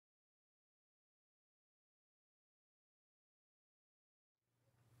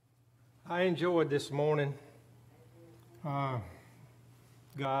I enjoyed this morning. God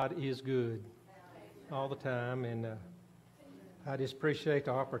is good all the time, and I just appreciate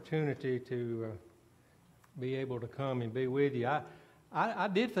the opportunity to be able to come and be with you. I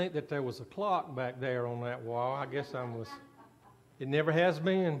did think that there was a clock back there on that wall. I guess it never has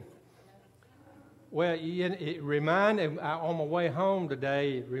been. Well, it reminded, on my way home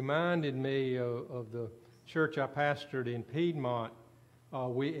today, it reminded me of the church I pastored in Piedmont.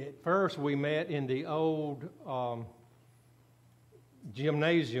 At first we met in the old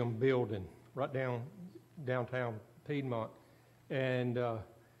gymnasium building right downtown Piedmont, and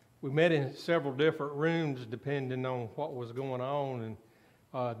we met in several different rooms depending on what was going on.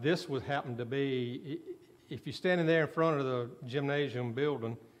 And this happened to be, if you're standing there in front of the gymnasium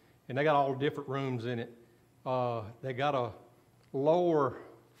building, and they got all different rooms in it, they got a lower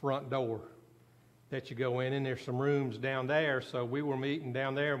front door that you go in, and there's some rooms down there. So we were meeting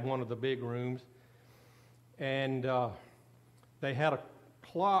down there in one of the big rooms, and they had a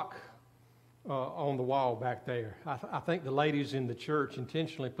clock on the wall back there. I think the ladies in the church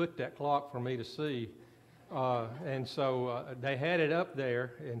intentionally put that clock for me to see, and so they had it up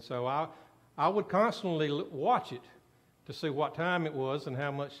there, and so I would constantly watch it to see what time it was and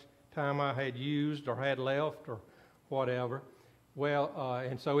how much time I had used or had left or whatever. Well,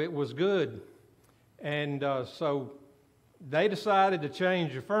 and so it was good. And so they decided to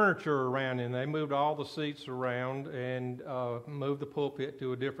change the furniture around, and they moved all the seats around and moved the pulpit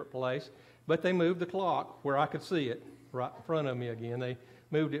to a different place. But they moved the clock where I could see it right in front of me again. They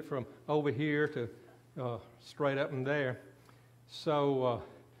moved it from over here to straight up in there. So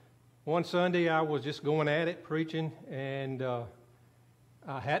one Sunday I was just going at it, preaching, and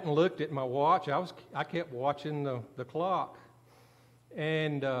I hadn't looked at my watch. I kept watching the clock.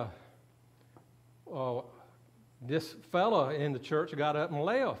 And this fella in the church got up and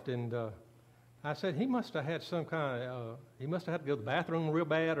left, and I said he must have had some kind of, he must have had to go to the bathroom real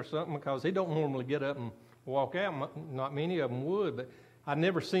bad or something, because he don't normally get up and walk out. Not many of them would, but I'd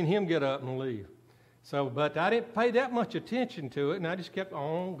never seen him get up and leave. So, but I didn't pay that much attention to it, and I just kept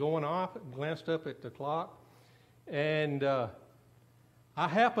on going off, glanced up at the clock, and I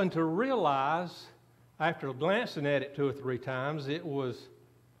happened to realize after glancing at it 2 or 3 times, it was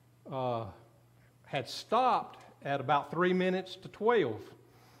had stopped at about 3 minutes to 12,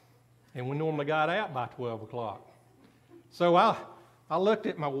 and we normally got out by 12 o'clock. So I looked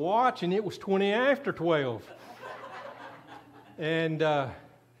at my watch, and it was 20 after 12. And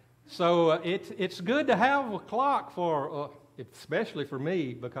so it's good to have a clock for, especially for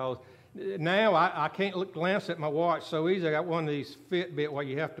me, because now I can't glance at my watch so easy. I got one of these Fitbit where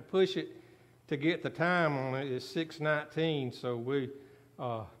you have to push it to get the time on it. It's 6:19, so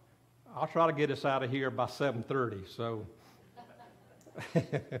I'll try to get us out of here by 7:30. So,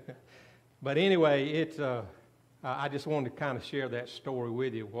 but anyway, I just wanted to kind of share that story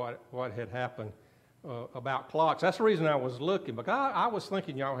with you, what had happened about clocks. That's the reason I was looking, because I was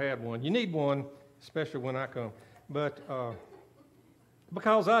thinking y'all had one. You need one, especially when I come. But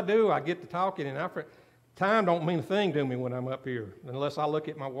because I do, I get to talking, and time don't mean a thing to me when I'm up here, unless I look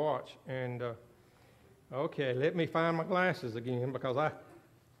at my watch. And okay, let me find my glasses again, because I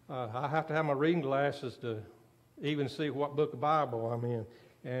have to have my reading glasses to even see what book of Bible I'm in.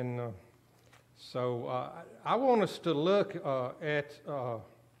 And so I want us to look at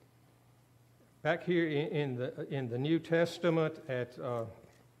back here in the New Testament at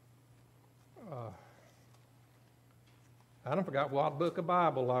I don't forgot what book of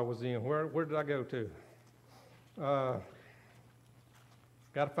Bible I was in. Where did I go to? Got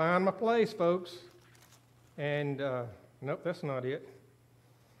to find my place, folks. And nope, that's not it.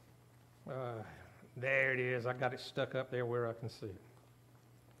 There it is. I got it stuck up there where I can see it.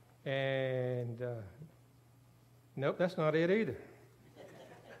 And nope, that's not it either.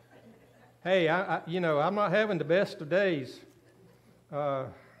 Hey, I'm not having the best of days. I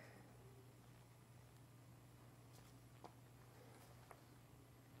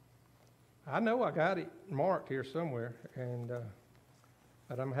know I got it marked here somewhere, and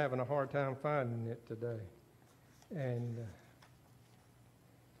but I'm having a hard time finding it today. And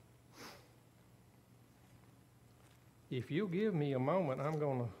if you'll give me a moment,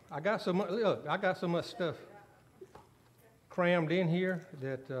 I got so much stuff crammed in here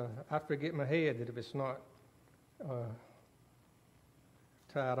that I forget my head that if it's not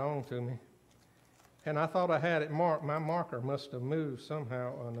tied on to me. And I thought I had it marked. My marker must have moved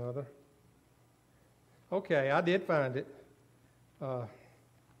somehow or another. Okay, I did find it. I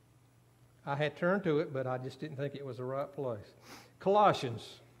had turned to it, but I just didn't think it was the right place.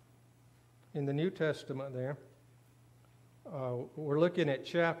 Colossians, in the New Testament there. We're looking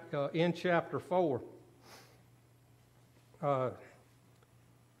at in chapter 4. I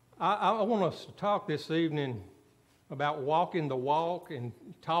want us to talk this evening about walking the walk and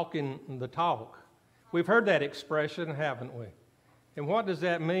talking the talk. We've heard that expression, haven't we? And what does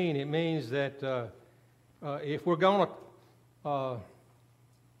that mean? It means that if we're going to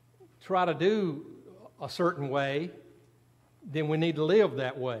try to do a certain way, then we need to live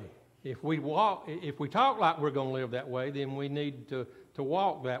that way. If we talk like we're going to live that way, then we need to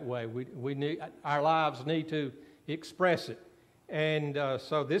walk that way. We need, our lives need to express it. And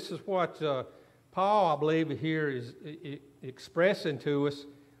so this is what Paul, I believe, here is expressing to us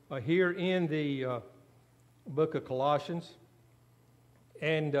here in the book of Colossians.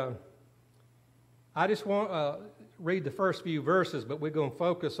 And I just want to read the first few verses, but we're going to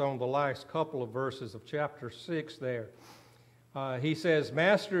focus on the last couple of verses of chapter 6 there. He says,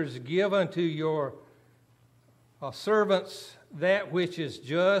 Masters, give unto your servants that which is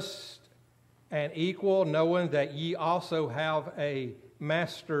just and equal, knowing that ye also have a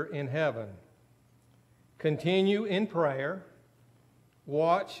master in heaven. Continue in prayer,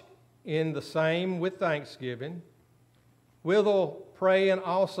 watch in the same with thanksgiving, withal praying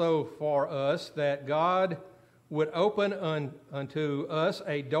also for us that God would open unto us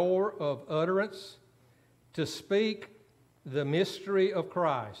a door of utterance to speak the mystery of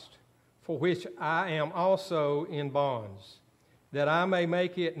Christ, for which I am also in bonds, that I may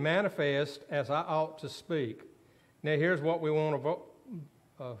make it manifest as I ought to speak. Now here's what we want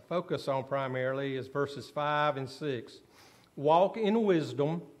to focus on primarily is verses 5 and 6. Walk in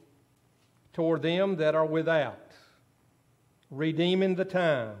wisdom toward them that are without, redeeming the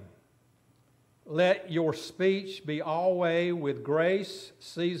time. Let your speech be always with grace,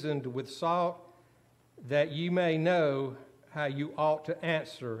 seasoned with salt, that you may know how you ought to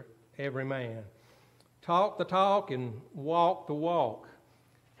answer every man. Talk the talk and walk the walk.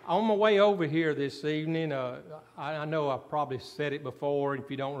 On my way over here this evening, I know I've probably said it before,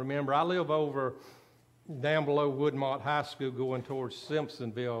 if you don't remember, I live over down below Woodmont High School going towards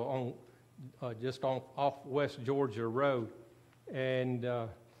Simpsonville just off West Georgia Road. And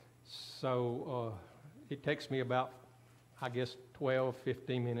so it takes me about, I guess, 12,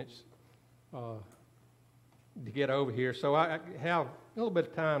 15 minutes to get over here. So I have a little bit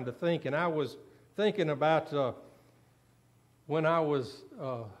of time to think, and I was thinking about when I was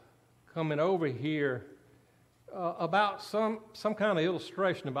coming over here about some kind of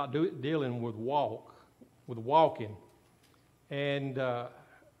illustration about dealing with walking. And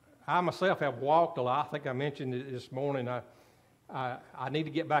I myself have walked a lot. I think I mentioned it this morning. I need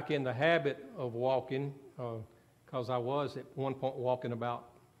to get back in the habit of walking because I was at one point walking about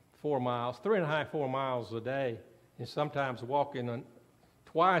 4 miles, 3.5, 4 miles a day, and sometimes walking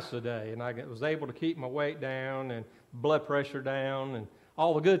twice a day. And I was able to keep my weight down and blood pressure down and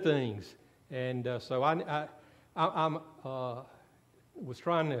all the good things. And so I was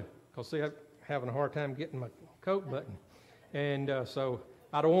trying to, because I'm having a hard time getting my coat button. And so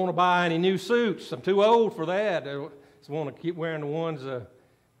I don't want to buy any new suits. I'm too old for that. I just want to keep wearing the ones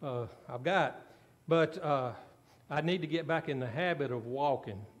I've got. But I need to get back in the habit of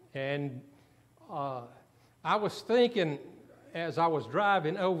walking. And I was thinking as I was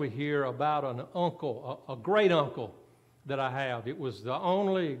driving over here about an uncle, a great uncle that I have. It was the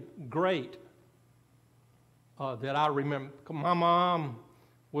only great that I remember. My mom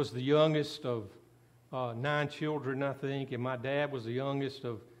was the youngest of 9 children, I think, and my dad was the youngest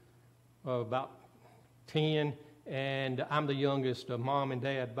of about 10, and I'm the youngest of mom and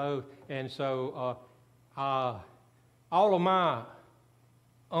dad both. And so all of my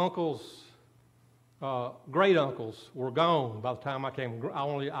uncles, great uncles, were gone by the time I came.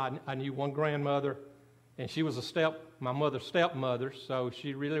 I knew one grandmother, and she was my mother's stepmother, so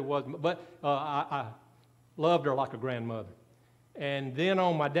she really wasn't. But I loved her like a grandmother. And then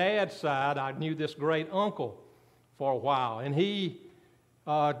on my dad's side, I knew this great uncle for a while, and he,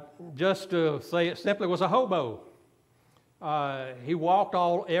 just to say it simply, was a hobo. He walked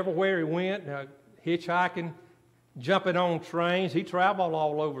everywhere he went, hitchhiking, jumping on trains. He traveled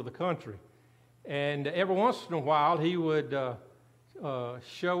all over the country. And every once in a while, he would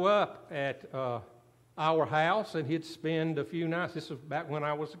show up at our house, and he'd spend a few nights. This was back when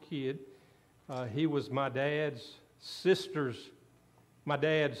I was a kid. He was my dad's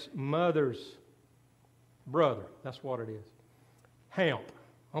mother's brother. That's what it is. Hamp.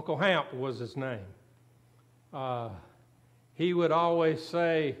 Uncle Hamp was his name. He would always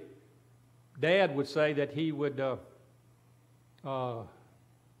say, Dad would say that he would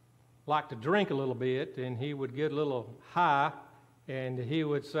like to drink a little bit, and he would get a little high, and he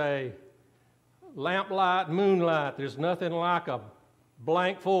would say, lamplight, moonlight. There's nothing like a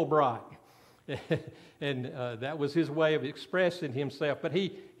blank Fulbright. And that was his way of expressing himself. But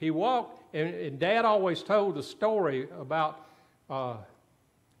he walked, and Dad always told the story about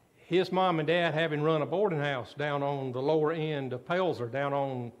his mom and Dad having run a boarding house down on the lower end of Pelzer, down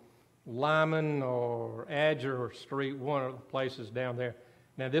on Lyman or Adger Street, one of the places down there.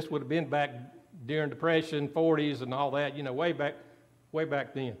 Now, this would have been back during Depression, 40s and all that, way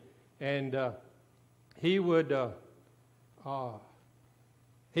back then. And he would,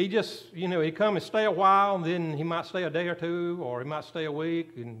 he'd come and stay a while, and then he might stay a day or two, or he might stay a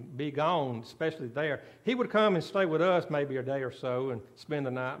week and be gone, especially there. He would come and stay with us maybe a day or so and spend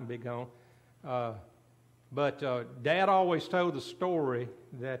the night and be gone. But Dad always told the story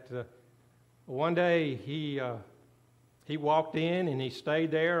that one day he walked in and he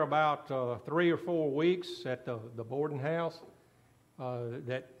stayed there about 3 or 4 weeks at the boarding house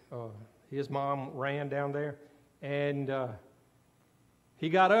that his mom ran down there. And he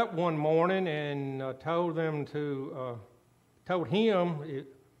got up one morning and told him,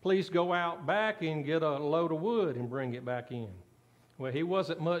 please go out back and get a load of wood and bring it back in. Well, he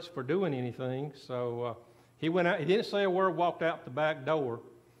wasn't much for doing anything, so he went out. He didn't say a word, walked out the back door,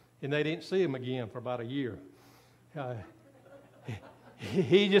 and they didn't see him again for about a year.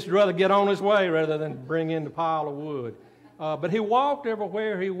 He just rather get on his way rather than bring in the pile of wood. But he walked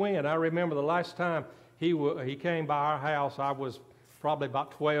everywhere he went. I remember the last time he came by our house, I was probably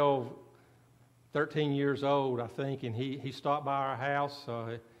about 12, 13 years old, I think, and he stopped by our house.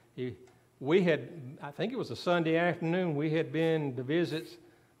 I think it was a Sunday afternoon, we had been to visit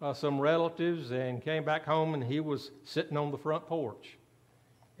some relatives and came back home, and he was sitting on the front porch.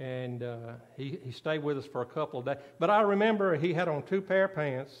 And he stayed with us for a couple of days. But I remember he had on 2 pair of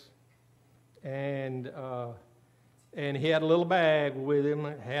pants, and he had a little bag with him,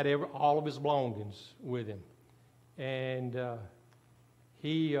 had all of his belongings with him. And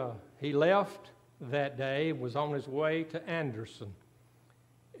he left that day, was on his way to Anderson.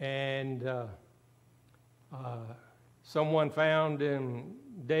 And someone found him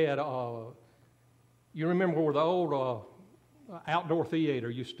dead. You remember where the old outdoor theater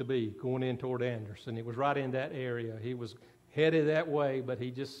used to be, going in toward Anderson? It was right in that area. He was headed that way, but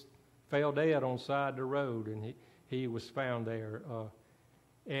he just fell dead on the side of the road, and he was found there.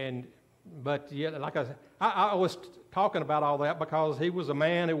 But yeah, like I was talking about all that because he was a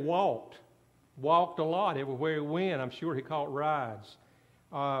man who walked a lot everywhere he went. I'm sure he caught rides.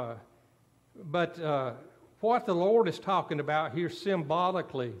 But what the Lord is talking about here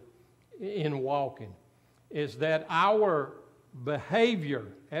symbolically in walking is that our behavior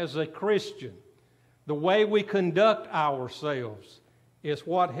as a Christian, the way we conduct ourselves, is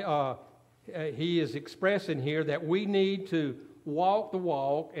what he is expressing here, that we need to walk the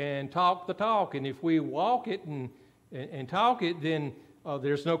walk and talk the talk. And if we walk it and talk it, then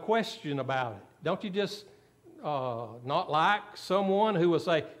there's no question about it. Don't you just not like someone who will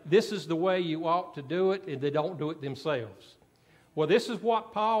say, this is the way you ought to do it, and they don't do it themselves? Well, this is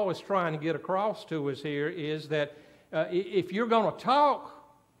what Paul is trying to get across to us here, is that if you're going to talk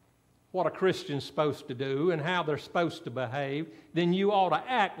what a Christian's supposed to do and how they're supposed to behave, then you ought to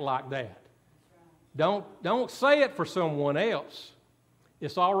act like that. Don't say it for someone else.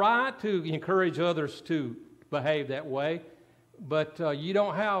 It's all right to encourage others to behave that way, but you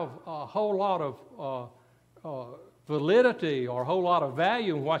don't have a whole lot of validity or a whole lot of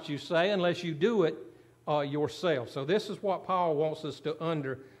value in what you say unless you do it yourself. So this is what Paul wants us to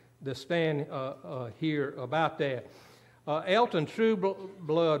understand here about that. Elton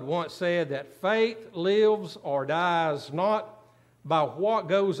Trueblood once said that faith lives or dies not by what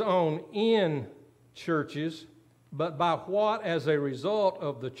goes on in churches, but by what, as a result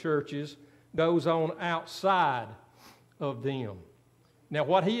of the churches, goes on outside of them. Now,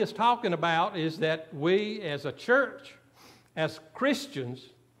 what he is talking about is that we as a church, as Christians,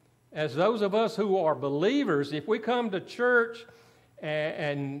 as those of us who are believers, if we come to church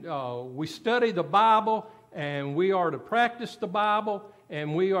and we study the Bible and we are to practice the Bible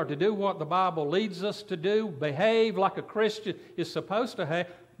and we are to do what the Bible leads us to do, behave like a Christian is supposed to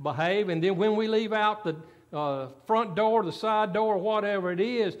behave, and then when we leave out the front door, the side door, whatever it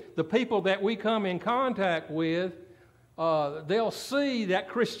is, the people that we come in contact with, they'll see that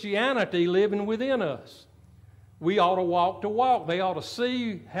Christianity living within us. We ought to walk the walk. They ought to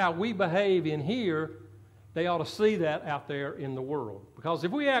see how we behave in here. They ought to see that out there in the world. Because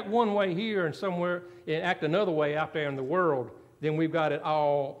if we act one way here and somewhere and act another way out there in the world, then we've got it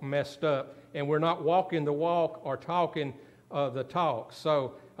all messed up, and we're not walking the walk or talking the talk.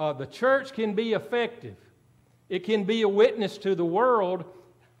 So the church can be effective. It can be a witness to the world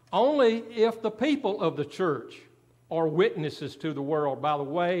only if the people of the church are witnesses to the world by the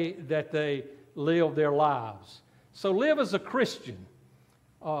way that they live their lives. So live as a Christian.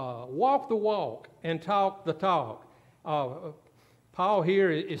 Walk the walk and talk the talk. Paul here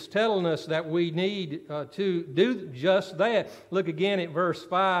is telling us that we need to do just that. Look again at verse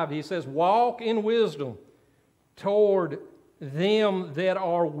 5. He says, walk in wisdom toward them that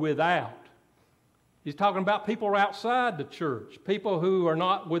are without. He's talking about people who are outside the church, people who are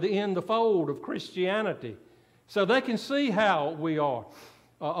not within the fold of Christianity. So they can see how we are.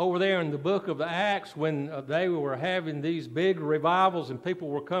 Over there in the book of the Acts, when they were having these big revivals and people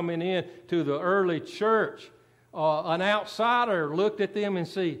were coming in to the early church, an outsider looked at them and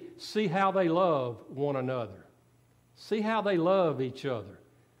see how they love one another. See how they love each other.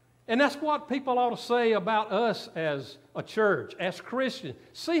 And that's what people ought to say about us as a church, as Christians.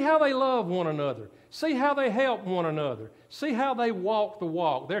 See how they love one another. See how they help one another. See how they walk the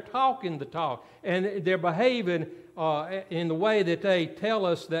walk. They're talking the talk. And they're behaving in the way that they tell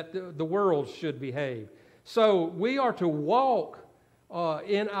us that the world should behave. So we are to walk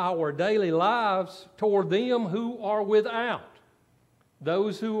in our daily lives toward them who are without,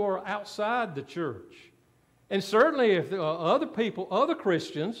 those who are outside the church. And certainly if other people, other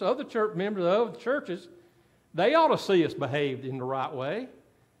Christians, other church members of other churches, they ought to see us behaved in the right way.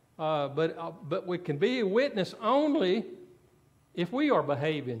 But we can be a witness only if we are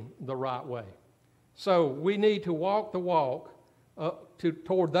behaving the right way. So we need to walk the walk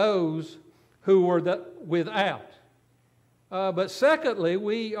toward those who are without. But secondly,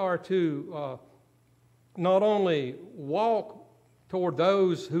 we are to not only walk toward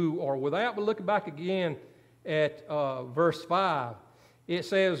those who are without, but look back again at verse 5. It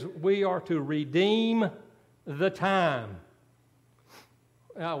says we are to redeem the time.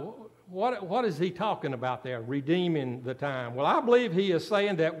 Now, what is he talking about there, redeeming the time? Well, I believe he is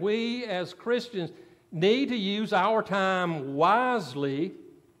saying that we as Christians need to use our time wisely,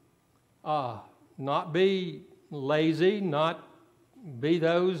 not be lazy, not be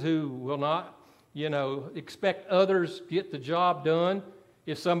those who will not, expect others to get the job done.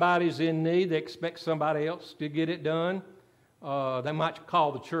 If somebody's in need, they expect somebody else to get it done. They might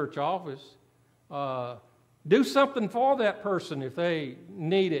call the church office. Do something for that person if they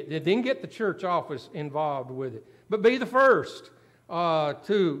need it. Then get the church office involved with it. But be the first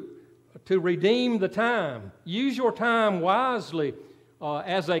to redeem the time. Use your time wisely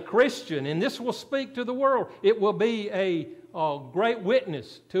as a Christian, and this will speak to the world. It will be a great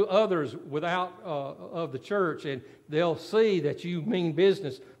witness to others without of the church, and they'll see that you mean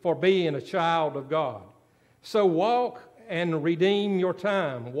business for being a child of God. So walk and redeem your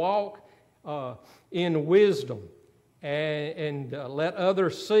time. Walk in wisdom and let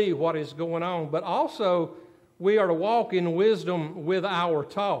others see what is going on. But also, we are to walk in wisdom with our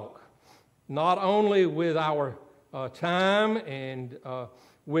talk, not only with our time and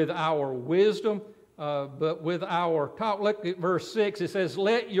with our wisdom, but with our talk. Look at verse 6. It says,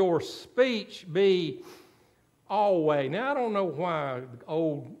 let your speech be always. Now, I don't know why the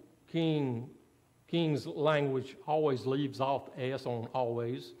old King's language always leaves off the S on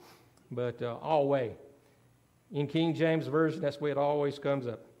always, but always. In King James Version, that's the way it always comes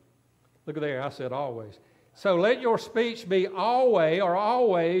up. Look at there, I said always. So let your speech be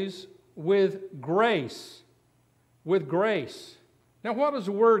always with grace. With grace. Now, what does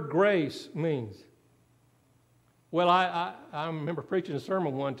the word grace mean? Well, I remember preaching a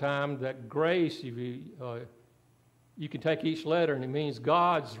sermon one time that grace, you can take each letter and it means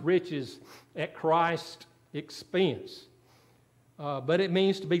God's riches at Christ's expense. But it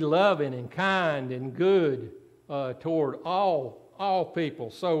means to be loving and kind and good toward all people.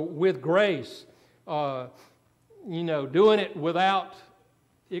 So with grace, doing it without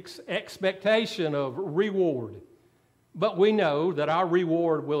expectation of reward. But we know that our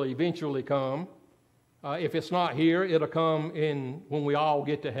reward will eventually come. If it's not here, it'll come when we all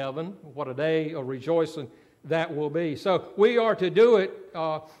get to heaven. What a day of rejoicing that will be. So we are to do it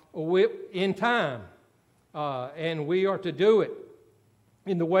in time. And we are to do it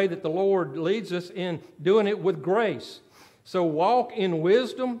in the way that the Lord leads us, in doing it with grace. So walk in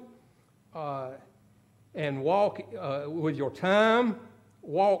wisdom and walk with your time,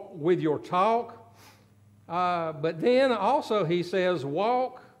 walk with your talk. But then also he says,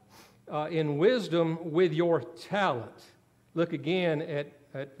 walk in wisdom with your talent. Look again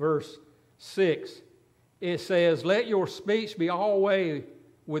at verse 6. It says, let your speech be always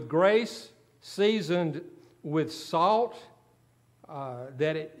with grace, seasoned with salt,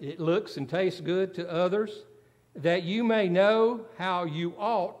 that it looks and tastes good to others, that you may know how you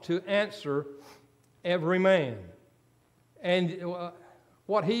ought to answer every man. And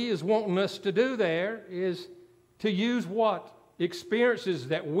what he is wanting us to do there is to use what experiences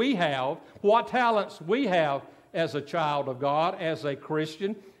that we have, what talents we have as a child of God, as a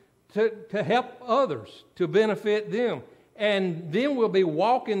Christian, to help others, to benefit them. And then we'll be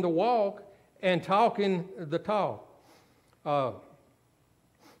walking the walk and talking the talk.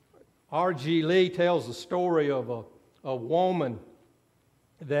 R.G. Lee tells the story of a woman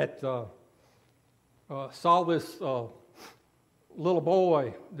that saw this little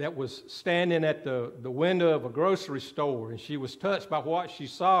boy that was standing at the window of a grocery store, and she was touched by what she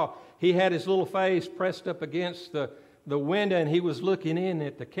saw. He had his little face pressed up against the window, and he was looking in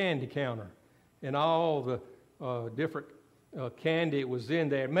at the candy counter, and all the different candy was in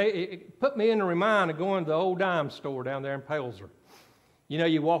there. It put me in the remind of going to the old dime store down there in Pelzer. You know,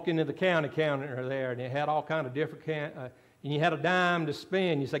 you walk into the county counter there, and it had all kind of different and you had a dime to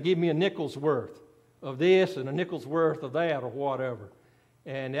spend. You say, give me a nickel's worth of this and a nickel's worth of that or whatever.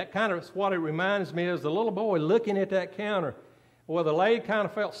 And that kind of what it reminds me of, the little boy looking at that counter. Well, the lady kind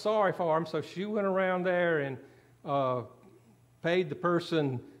of felt sorry for him, so she went around there and paid the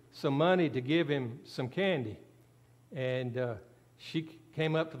person some money to give him some candy. And she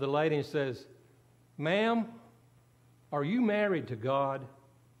came up to the lady and says, "Ma'am, are you married to God?"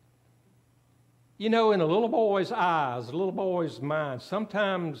 You know, in a little boy's eyes, a little boy's mind,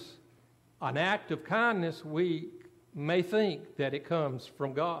 sometimes an act of kindness, we may think that it comes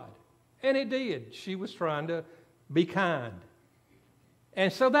from God. And it did. She was trying to be kind.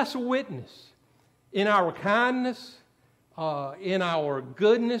 And so that's a witness. In our kindness, in our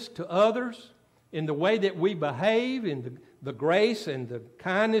goodness to others, in the way that we behave, in the grace and the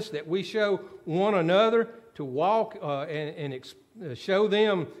kindness that we show one another, to walk and show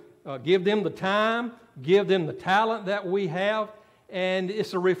them, give them the time, give them the talent that we have. And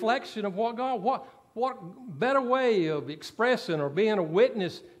it's a reflection of what God, what better way of expressing or being a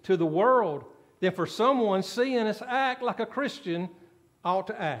witness to the world than for someone seeing us act like a Christian ought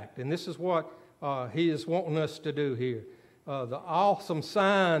to act. And this is what he is wanting us to do here. The awesome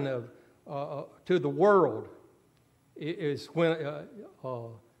sign of to the world is when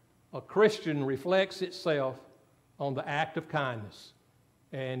a Christian reflects itself on the act of kindness,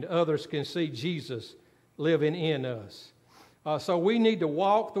 and others can see Jesus living in us. So we need to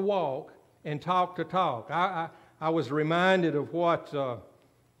walk the walk and talk the talk. I was reminded of what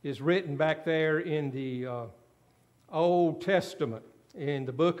is written back there in the Old Testament, in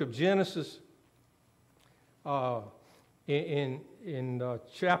the book of Genesis, in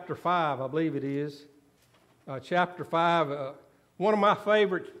chapter 5, I believe it is. Chapter 5, one of my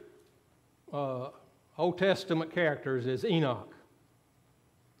favorite Old Testament characters is Enoch.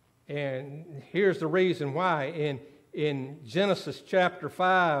 And here's the reason why. In Genesis chapter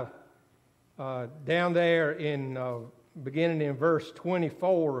 5, down there in beginning in verse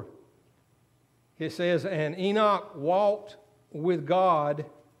 24, it says, "And Enoch walked with God,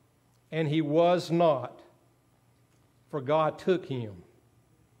 and he was not, for God took him."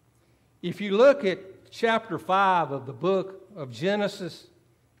 If you look at chapter 5 of the book of Genesis,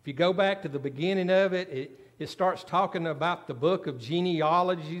 if you go back to the beginning of it, it starts talking about the book of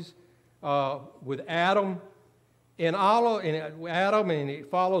genealogies with Adam. And Adam, and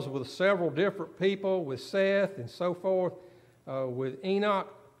it follows with several different people, with Seth and so forth, with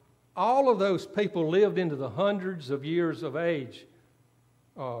Enoch. All of those people lived into the hundreds of years of age,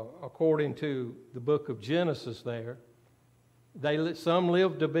 according to the book of Genesis there. Some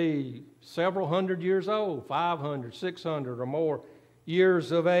lived to be several hundred years old, 500, 600 or more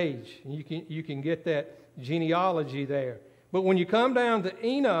years of age. And you can get that genealogy there. But when you come down to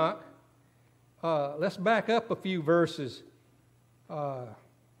Enoch, let's back up a few verses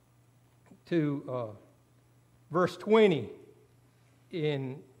to verse 20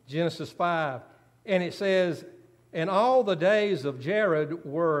 in Genesis 5. And it says, "And all the days of Jared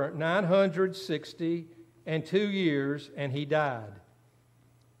were 962 years, and he died."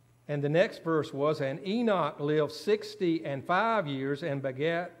 And the next verse was, "And Enoch lived 65 years and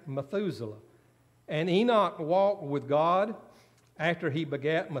begat Methuselah. And Enoch walked with God after he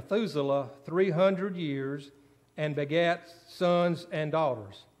begat Methuselah 300 years and begat sons and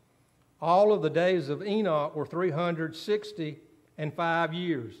daughters. All of the days of Enoch were 365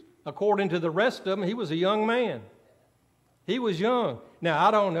 years. According to the rest of them, he was a young man. He was young. Now,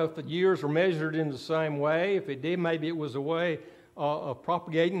 I don't know if the years were measured in the same way. If it did, maybe it was a way of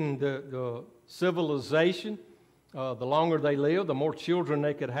propagating the civilization. The longer they lived, the more children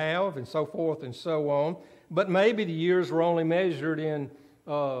they could have, and so forth and so on. But maybe the years were only measured in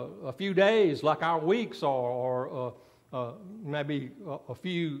a few days, like our weeks are, or maybe a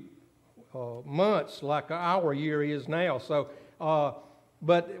few months, like our year is now. So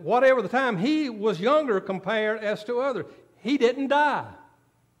but whatever the time, he was younger compared as to others. He didn't die.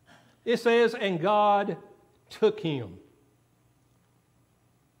 It says, and God took him.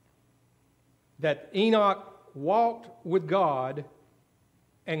 That Enoch walked with God,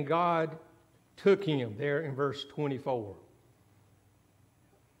 and God took him, there in verse 24.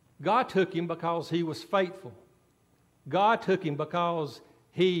 God took him because he was faithful. God took him because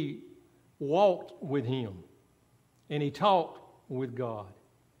he walked with him, and he talked with God.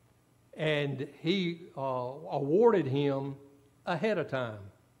 And he awarded him ahead of time.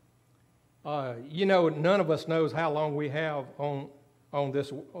 None of us knows how long we have on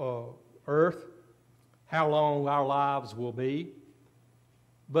this earth, how long our lives will be.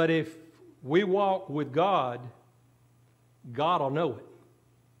 But if we walk with God, God will know it.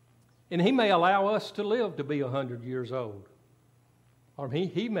 And he may allow us to live to be 100 years old. Or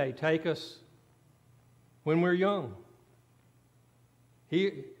he may take us when we're young.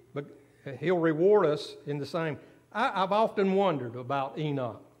 But he'll reward us in the same. I've often wondered about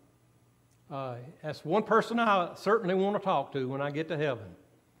Enoch. That's one person I certainly want to talk to when I get to heaven.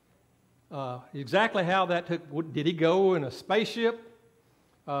 Exactly how that took. Did he go in a spaceship?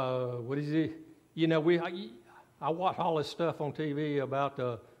 What is he? I watch all this stuff on TV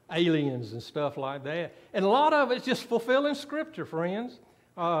about aliens and stuff like that, and a lot of it's just fulfilling Scripture, friends.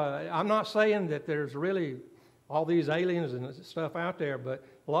 I'm not saying that there's really all these aliens and stuff out there, but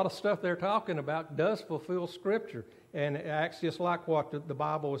a lot of stuff they're talking about does fulfill Scripture, and it acts just like what the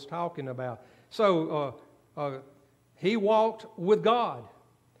Bible is talking about. So he walked with God.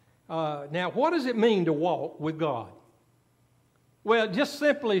 Now, what does it mean to walk with God? Well, just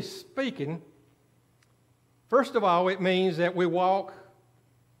simply speaking, first of all, it means that we walk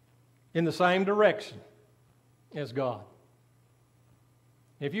in the same direction as God.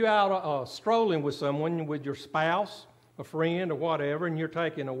 If you're out strolling with someone, with your spouse, a friend, or whatever, and you're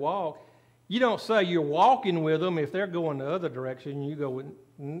taking a walk, you don't say you're walking with them if they're going the other direction, you go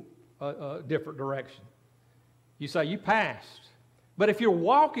in a different direction. You say you passed. But if you're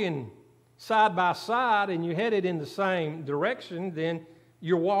walking side by side and you're headed in the same direction, then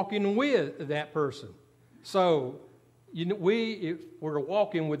you're walking with that person. So if we're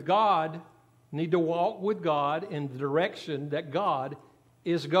walking with God, need to walk with God in the direction that God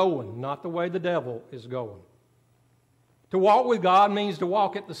is going, not the way the devil is going. To walk with God means to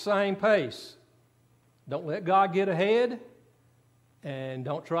walk at the same pace. Don't let God get ahead, and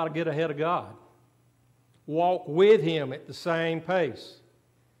don't try to get ahead of God. Walk with Him at the same pace,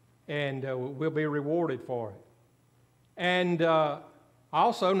 and we'll be rewarded for it. And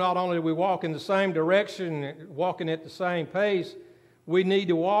also, not only do we walk in the same direction, walking at the same pace, we need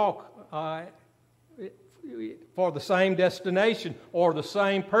to walk for the same destination or the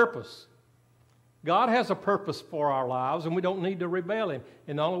same purpose. God has a purpose for our lives, and we don't need to rebel Him.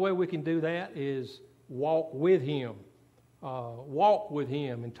 And the only way we can do that is walk with Him. Walk with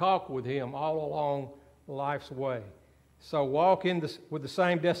Him and talk with Him all along life's way. So walk with the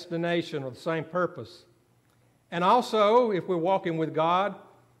same destination or the same purpose. And also, if we're walking with God,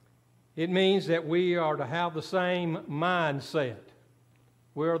 it means that we are to have the same mindset.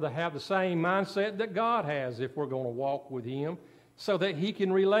 We are to have the same mindset that God has if we're going to walk with Him, so that He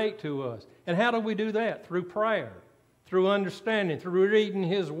can relate to us. And how do we do that? Through prayer, through understanding, through reading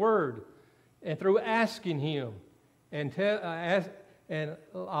His Word, and through asking Him and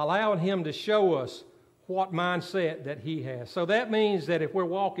allowing Him to show us what mindset that He has. So that means that if we're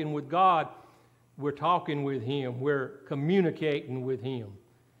walking with God, we're talking with Him, we're communicating with Him.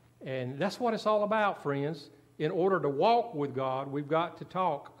 And that's what it's all about, friends. In order to walk with God, we've got to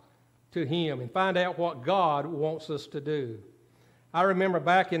talk to Him and find out what God wants us to do. I remember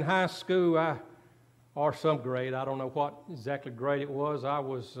back in high school, or some grade, I don't know what exactly grade it was, I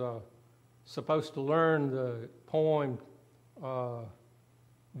was supposed to learn the poem, what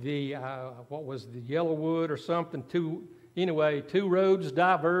was the Yellowwood or something. Two roads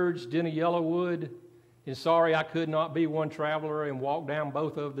diverged in a Yellowwood, and sorry I could not be one traveler and walk down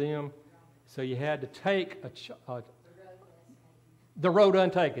both of them. So you had to take the road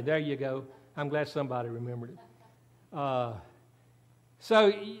untaken. There you go. I'm glad somebody remembered it.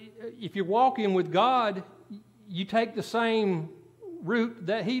 So if you're walking with God, you take the same route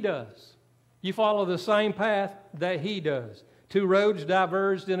that He does. You follow the same path that He does. Two roads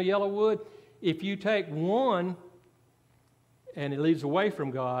diverged in a Yellowwood. If you take one and it leads away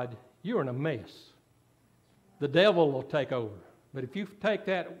from God, you're in a mess. The devil will take over. But if you take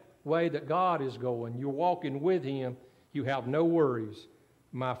that way that God is going, you're walking with Him, you have no worries,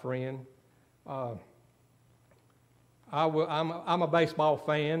 my friend. I'm a baseball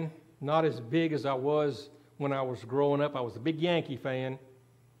fan, not as big as I was when I was growing up. I was a big Yankee fan,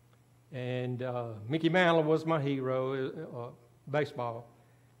 And Mickey Mantle was my hero, baseball.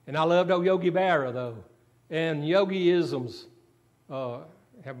 And I loved old Yogi Berra, though. And yogiisms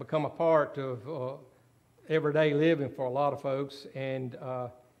have become a part of everyday living for a lot of folks. And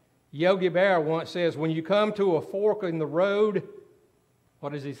Yogi Berra once says, when you come to a fork in the road,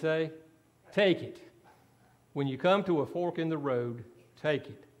 what does he say? Take it. When you come to a fork in the road, take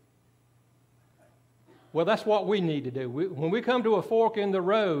it. Well, that's what we need to do. When we come to a fork in the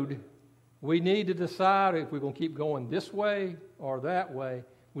road, we need to decide if we're going to keep going this way or that way.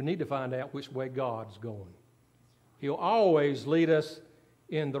 We need to find out which way God's going. He'll always lead us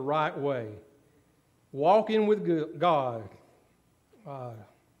in the right way. Walking with God,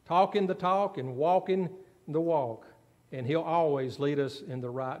 talking the talk and walking the walk, and He'll always lead us in the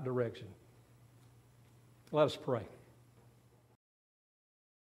right direction. Let us pray.